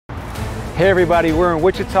Hey everybody, we're in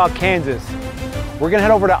Wichita, Kansas. We're gonna head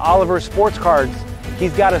over to Oliver's Sports Cards.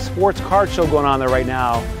 He's got a sports card show going on there right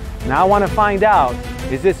now. Now I wanna find out,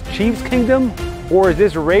 is this Chiefs Kingdom or is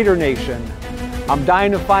this Raider Nation? I'm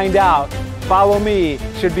dying to find out. Follow me,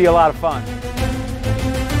 should be a lot of fun.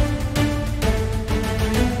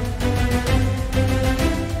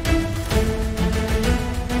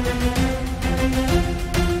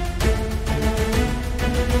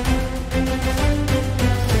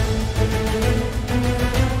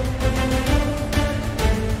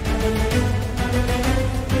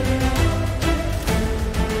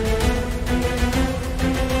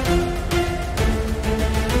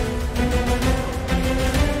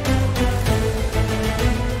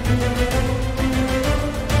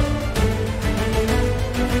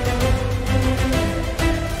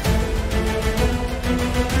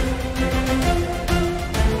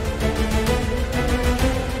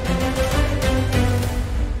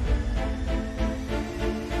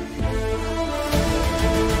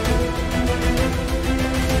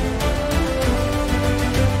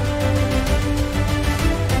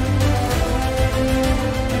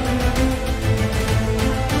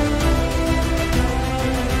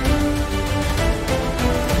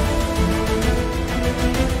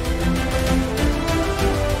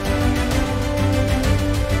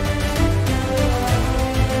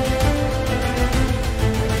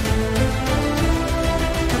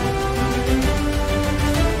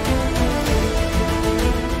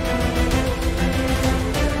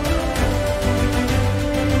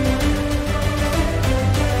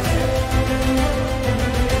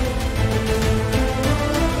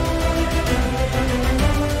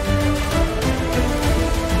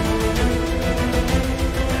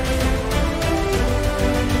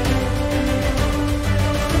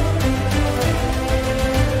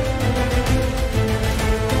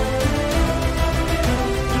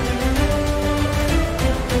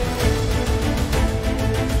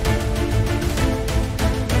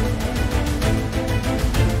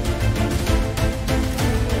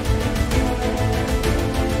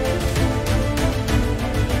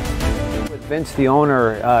 Vince, the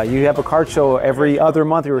owner, you have a card show every other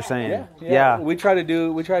month, you were saying. Yeah. We try to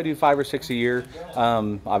do 5 or 6 a year.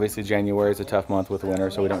 Obviously January is a tough month with the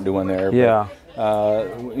winter, so we don't do one there. Yeah.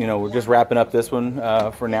 But, you know, we're just wrapping up this one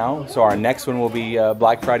for now. So our next one will be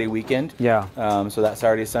Black Friday weekend. Yeah. So that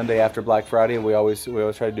Saturday, Sunday after Black Friday, we always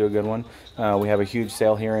try to do a good one. We have a huge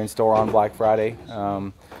sale here in store on Black Friday.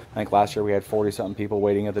 I think last year we had 40-something people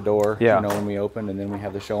waiting at the door, you know, when we opened, and then we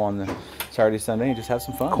have the show on the Saturday, Sunday, and just have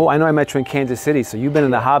some fun. Cool. I know I met you in Kansas City, so you've been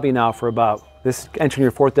in the hobby now for about entering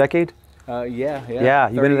your 4th decade? Yeah.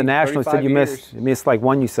 You've been in the National. You said you missed like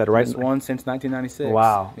one. You said, right? Missed one since 1996.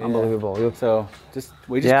 Wow, yeah. Unbelievable. So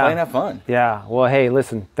we just play and have fun. Yeah. Well, hey,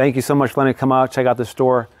 listen. Thank you so much for letting me come out, check out the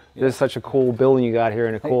store. This is such a cool building you got here,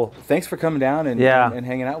 and Thanks for coming down and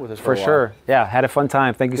hanging out with us for a while. Sure. Yeah, had a fun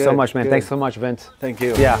time. Thank you so much, man. Thanks so much, Vince. Thank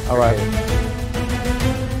you. Yeah. All right.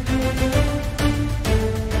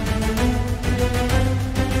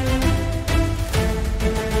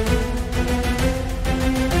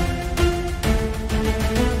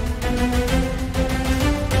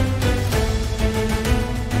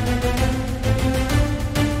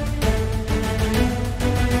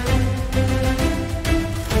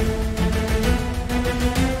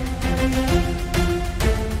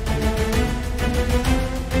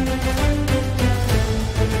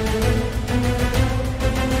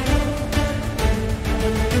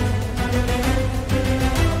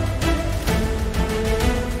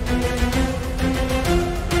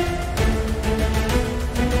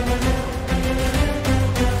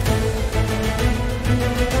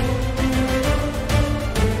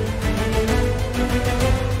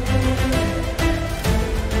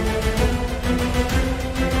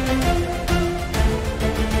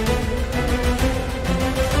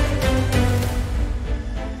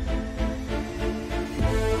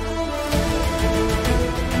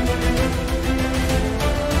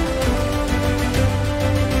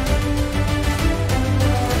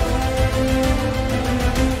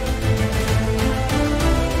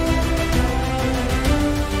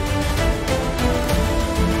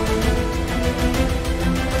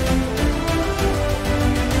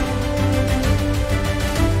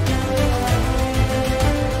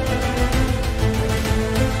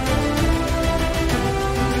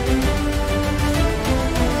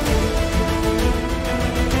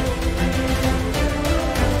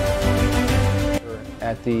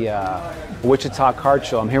 At the Wichita Card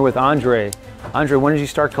Show. I'm here with Andre. Andre, when did you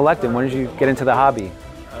start collecting? When did you get into the hobby?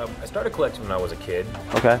 I started collecting when I was a kid.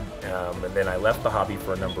 Okay. And then I left the hobby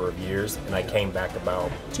for a number of years, and I came back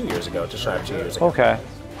about 2 years ago, just shy of 2 years ago. Okay.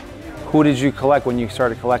 Who did you collect when you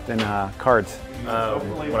started collecting cards?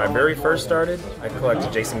 When I very first started, I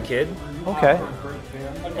collected Jason Kidd. Okay.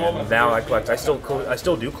 And now I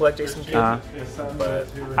still do collect Jason Kidd. But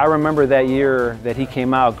I remember that year that he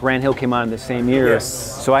came out. Grant Hill came out in the same year. Yes.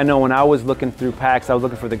 So I know when I was looking through packs, I was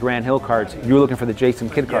looking for the Grant Hill cards. You were looking for the Jason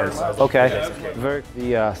Kidd cards. Yes,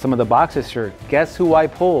 Okay. Some of the boxes shirt. Guess who I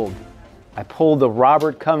pulled? I pulled the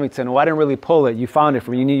Robert Covington. Well, I didn't really pull it. You found it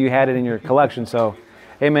from. You knew you had it in your collection. So,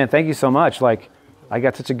 hey man, thank you so much. Like, I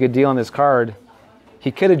got such a good deal on this card. He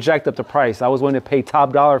could have jacked up the price. I was willing to pay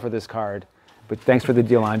top dollar for this card. But thanks for the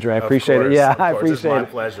deal, Andre. I appreciate it. Yeah, I appreciate it. It's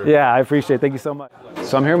my pleasure. Yeah, I appreciate it. Thank you so much.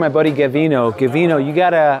 So I'm here with my buddy Gavino.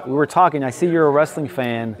 Gavino, we were talking. I see you're a wrestling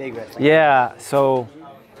fan. Big wrestling. Yeah. So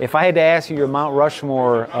if I had to ask you your Mount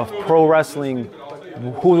Rushmore of pro wrestling,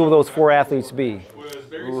 who will those 4 athletes be?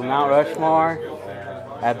 Ooh, Mount Rushmore,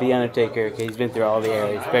 that'd be Undertaker, because he's been through all the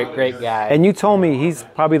areas. Great guy. And you told me he's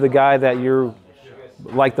probably the guy that you're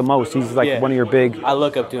like the most. He's like one of your big. I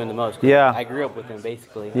look up to him the most. Yeah. I grew up with him,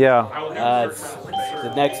 basically. Yeah.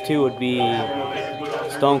 The next 2 would be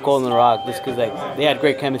Stone Cold and The Rock, just because they had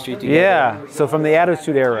great chemistry together. Yeah. So from the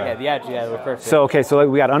Attitude Era. Yeah, the Attitude Era were perfect. So okay, so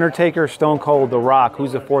we got Undertaker, Stone Cold, The Rock.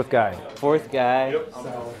 Who's the 4th guy? Fourth guy.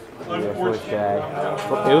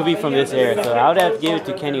 It would be from this era, so I would have to give it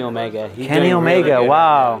to Kenny Omega. He's Kenny Omega. Really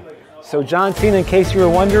Wow. So John Cena, in case you were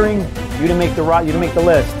wondering, you didn't make the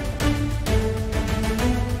list.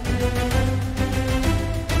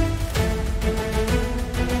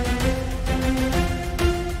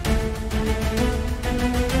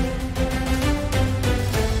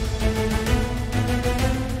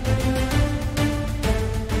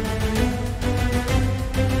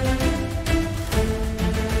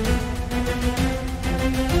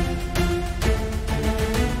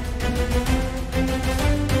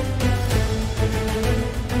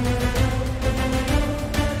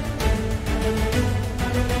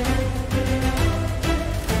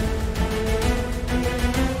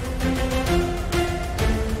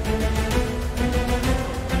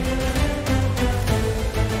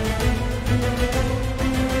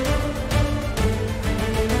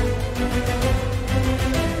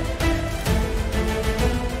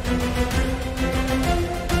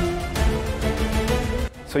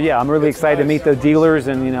 So yeah, I'm really excited to meet the dealers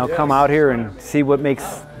and come out here and see what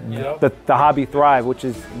makes the hobby thrive, which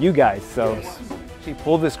is you guys. So he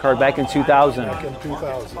pulled this card back in 2000. Back in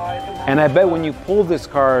 2000. And I bet when you pulled this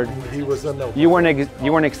card, He was in the. you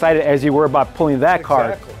weren't excited as you were about pulling that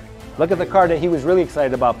card. Exactly. Look at the card that he was really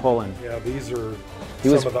excited about pulling. Yeah, these are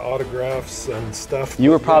was- some of the autographs and stuff.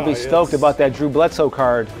 You were but probably yeah, stoked it's- about that Drew Bledsoe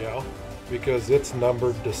card. Yeah, because it's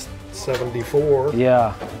numbered to 74.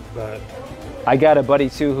 Yeah. But I got a buddy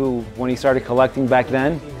too who, when he started collecting back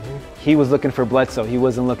then, he was looking for Bledsoe. He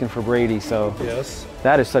wasn't looking for Brady. So yes,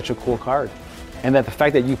 that is such a cool card. And that the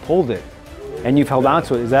fact that you pulled it and you've held on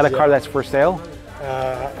to it, is that a card that's for sale?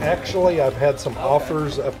 actually, I've had some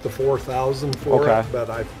offers up to 4,000 for Okay. it, but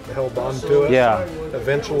I've held on to it. Yeah.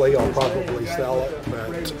 Eventually, I'll probably sell it.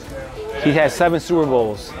 But He has 7 Super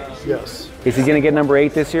Bowls. yes, Is he going to get number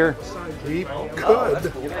 8 this year? he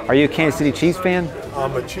could. Are you a Kansas City Chiefs fan?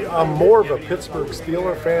 I'm more of a Pittsburgh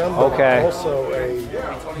Steeler fan, but Okay. I'm also a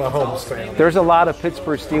Mahomes fan. There's a lot of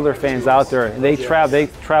Pittsburgh Steelers fans out there. They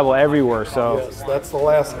travel everywhere. So Yes, that's the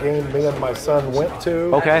last game me and my son went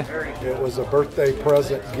to. okay, It was a birthday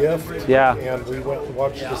present gift. Yeah. And we went and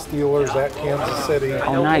watched the Steelers at Kansas City.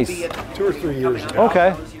 oh nice. 2 or 3 years ago.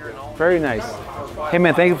 Okay, very nice. Hey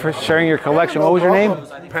man, thank you for sharing your collection. What was your name?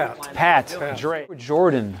 Pat. Pat. Dre.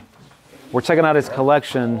 Jordan. We're checking out his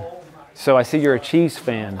collection. So I see you're a Chiefs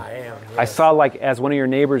fan. I am. I saw like as one of your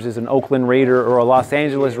neighbors is an Oakland Raider or a Los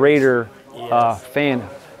Angeles Raider fan.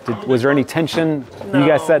 Was there any tension? You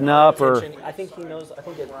guys setting up or? I think he knows. I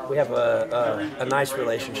think we have a nice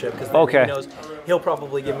relationship because Okay. he knows he'll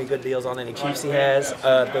probably give me good deals on any Chiefs he has.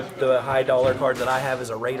 The high dollar card that I have is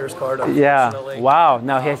a Raiders card. Yeah. Unfortunately. Wow.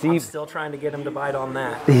 Now has I'm he? still trying to get him to bite on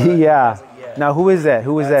that. Yeah. Now who is that?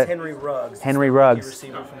 Who is That's that? Henry Ruggs. Henry It's the Ruggs. rookie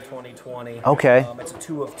receiver from 2020. Okay. It's a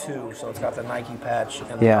 2 of 2, so it's got the Nike patch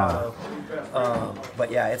and Yeah. the auto.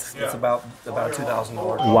 But yeah, it's about a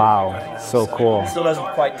 $2,000. Wow. So cool. It still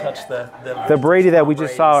doesn't quite touch the The Brady that we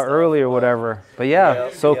just saw earlier or whatever. But yeah,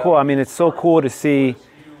 so cool. I mean, it's so cool to see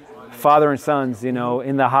father and sons, in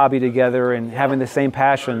the hobby together and having the same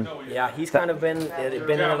passion. Yeah, he's kind of been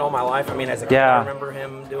in it all my life. I mean, as a kid, Yeah. I remember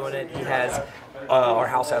him doing it. He has our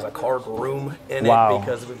house has a card room in Wow. it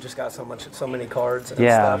because we've just got so many cards and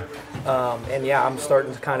Yeah. stuff. And yeah, I'm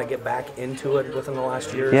starting to kind of get back into it within the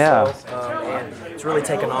last year Yeah. or so. And it's really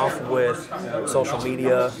taken off with social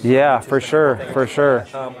media. Yeah, for sure, for sure.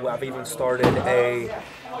 I've even started a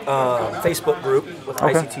Facebook group with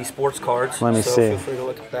ICT Sports Cards. Let me so see. Feel free to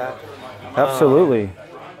look at that. Absolutely.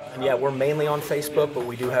 And yeah, we're mainly on Facebook, but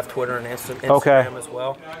we do have Twitter and Instagram as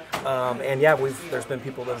well. And yeah, there's been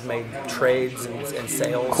people that have made trades and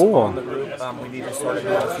sales on the group. We've even started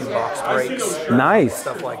doing a few box breaks. Nice.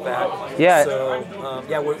 Stuff like that. Yeah. So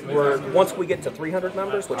yeah, we're once we get to 300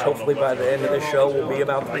 members, which hopefully by the end of this show will be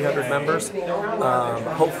about 300 members.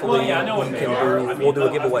 Hopefully we'll do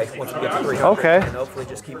a giveaway once we get to 300. Okay. And hopefully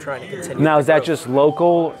just keep trying to continue. Now, is that just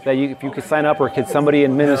local that if you could sign up, or could somebody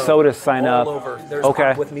in Minnesota sign up? All over.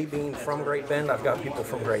 There's with me being from Great Bend, I've got people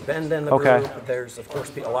from Great Bend in the group. There's of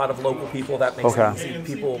course a lot of local people. That makes it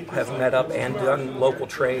easy. People have met up and done local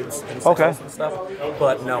trades and sales and stuff.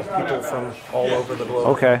 But no, people from all over the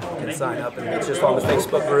globe can sign up, and it's just on the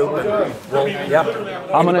Facebook group. And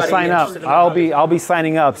we'll, I'm gonna sign up. I'll be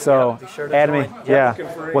signing up. So be sure to add join. me. Yeah.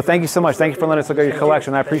 Well, thank you so much. Thank you for letting us look at your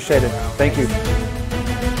collection. I appreciate it. Thank you.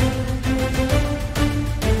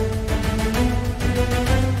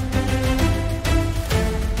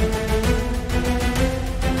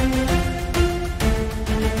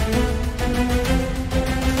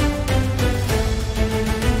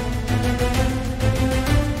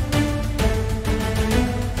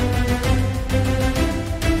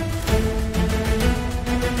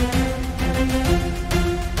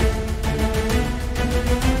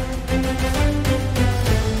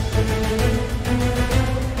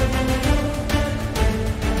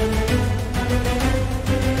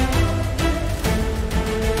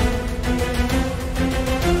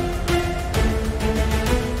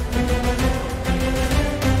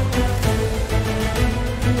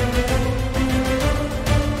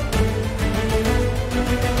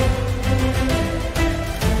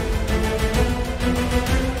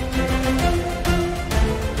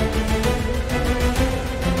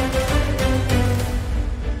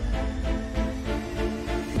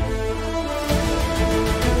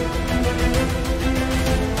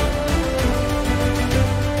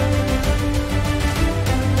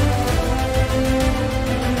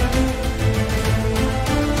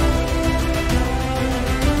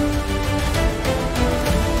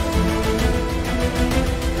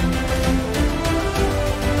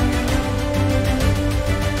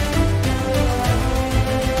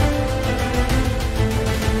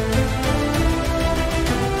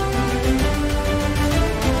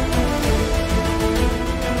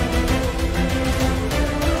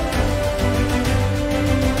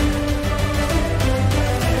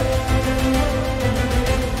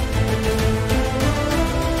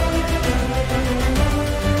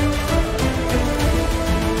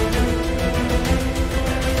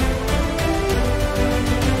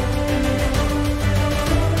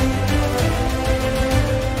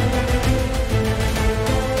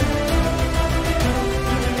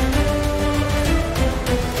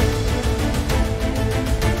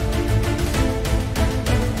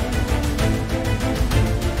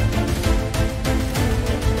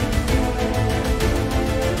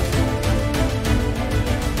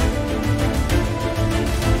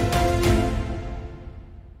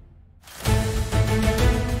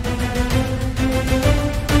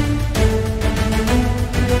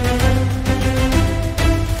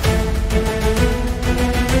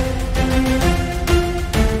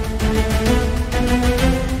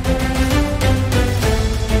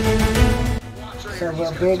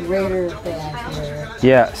 Big Raider fan here.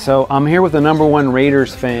 Yeah, so I'm here with the #1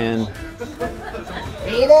 Raiders fan.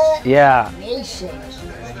 Raider Yeah. Nation.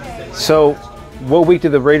 So, what week do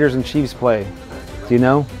the Raiders and Chiefs play? Do you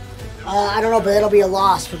know? I don't know, but it'll be a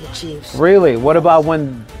loss for the Chiefs. Really? What about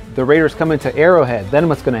when the Raiders come into Arrowhead? Then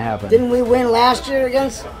what's going to happen? Didn't we win last year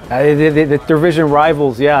against? The division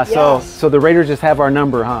rivals, yeah. Yes. So the Raiders just have our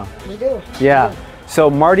number, huh? We do. Yeah. We do. So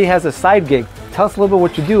Marty has a side gig. Tell us a little bit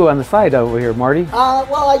what you do on the side over here, Marty.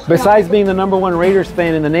 Well, besides being the #1 Raiders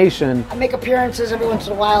fan in the nation, I make appearances every once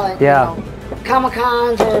in a while at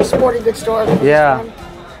Comic-Cons or sporting goods stores.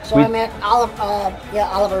 So I'm at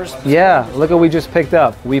Oliver's. Yeah, look what we just picked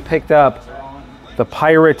up. We picked up the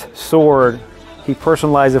pirate sword. He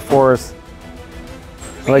personalized it for us.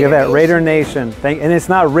 Look at that, Raider Nation. And it's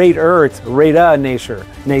not Raider, it's Raider Nation.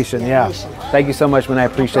 Yeah. Thank you so much, man. I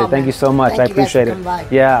appreciate it. Thank you so much. I appreciate it.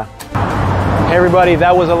 Yeah. Hey everybody,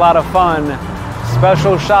 that was a lot of fun.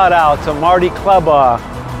 Special shout out to Marty Klebba.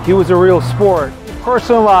 He was a real sport. He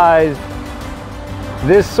personalized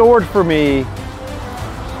this sword for me.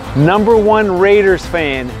 #1 Raiders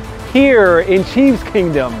fan here in Chiefs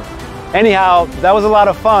Kingdom. Anyhow, that was a lot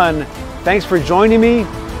of fun. Thanks for joining me.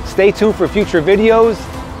 Stay tuned for future videos.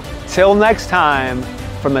 Till next time,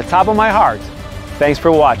 from the top of my heart, thanks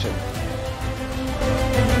for watching.